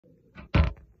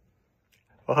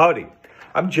Well, howdy.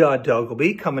 I'm John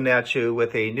Duggleby coming at you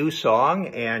with a new song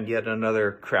and yet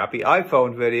another crappy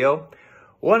iPhone video.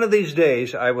 One of these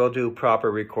days I will do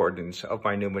proper recordings of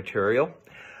my new material.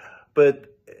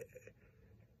 But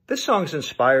this song's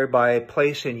inspired by a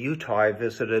place in Utah I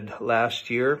visited last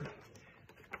year.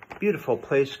 Beautiful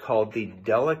place called the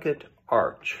Delicate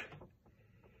Arch.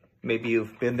 Maybe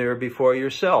you've been there before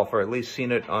yourself, or at least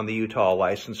seen it on the Utah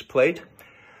license plate.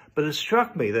 But it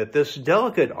struck me that this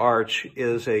delicate arch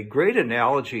is a great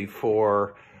analogy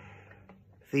for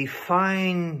the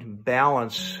fine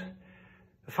balance,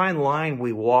 the fine line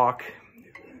we walk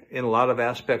in a lot of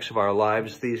aspects of our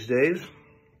lives these days.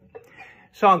 The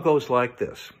song goes like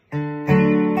this.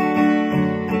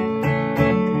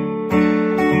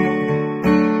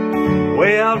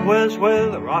 Way out west where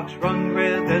the rocks run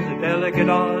red, there's a delicate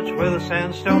arch where the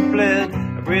sandstone bled.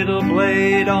 A brittle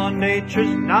blade on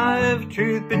nature's knife.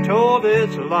 Truth be told,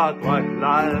 it's a lot like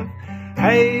life.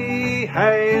 Hey,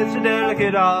 hey, it's a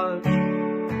delicate arch.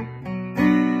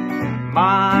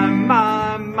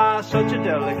 My, such a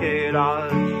delicate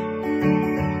arch.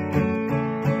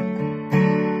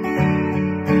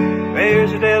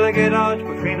 There's a delicate arch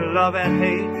between love and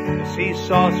hate. The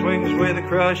seesaw swings with a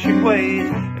crushing weight.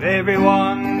 And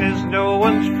everyone is no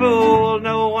one's fool.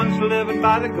 No one's living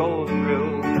by the golden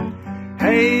rule.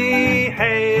 Hey,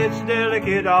 hey, it's a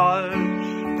delicate arch.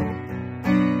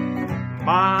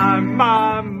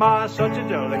 My, such a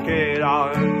delicate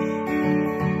arch.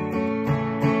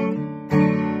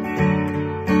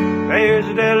 There's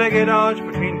a delicate arch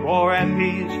between war and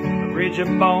peace. A bridge of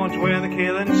bones where the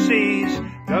killing cease.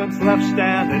 Guns left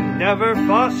standing, never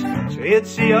fuss. So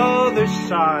it's the other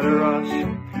side of us.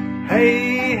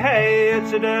 Hey, hey,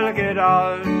 it's a delicate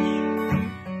arch.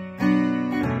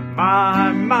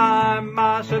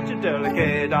 My, such a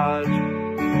delicate arch.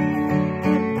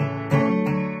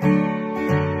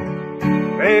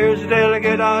 There's a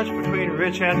delicate arch between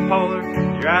rich and poor.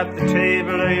 You're at the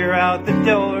table or you're out the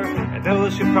door. And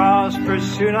those who prosper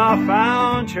soon are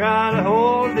found trying to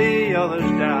hold the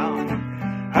others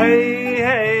down. Hey,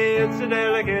 hey, it's a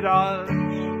delicate arch.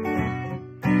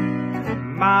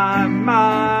 My,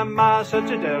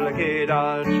 such a delicate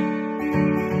arch.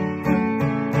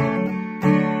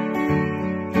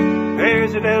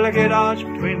 There's a delicate arch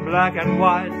between black and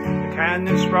white. The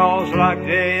canyon sprawls like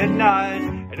day and night.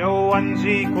 And no one's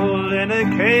equal in a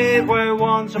cave where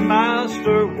one's a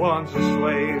master, one's a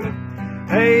slave.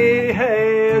 Hey,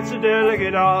 hey, it's a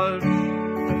delicate arch.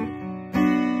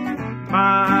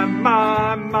 My,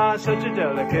 such a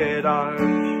delicate arch.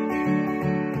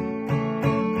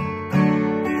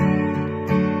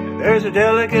 There's a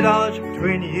delicate arch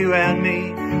between you and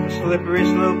me, a slippery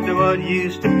slope to what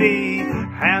used to be.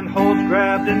 Handholds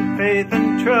grabbed in faith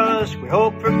and trust. We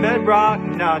hope for bedrock,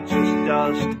 not just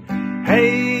dust.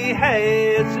 Hey,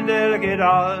 hey, it's a delicate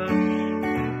arch.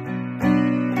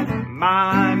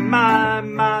 My,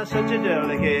 such a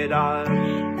delicate arch.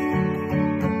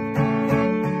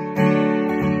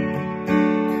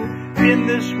 Been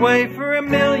this way for a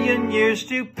million years,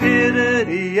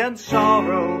 stupidity and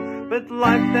sorrow. But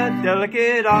like that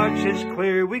delicate arch is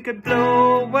clear, we could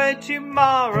blow away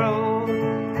tomorrow.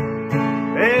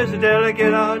 There's a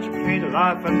delicate arch between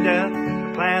life and death.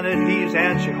 The planet heaves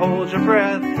and she holds her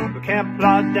breath. We can't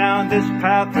plod down this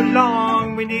path for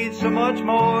long. We need so much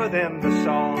more than the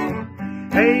song.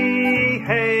 Hey,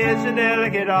 hey, it's a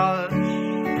delicate arch.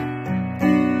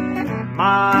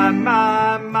 My,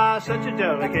 such a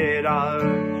delicate arch.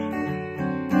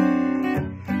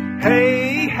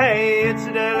 Hey, hey, it's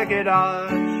a delicate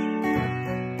arch.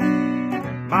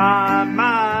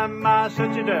 My,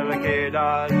 such a delicate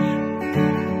arch.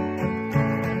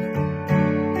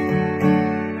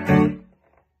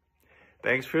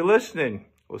 Thanks for listening.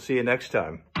 We'll see you next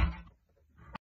time.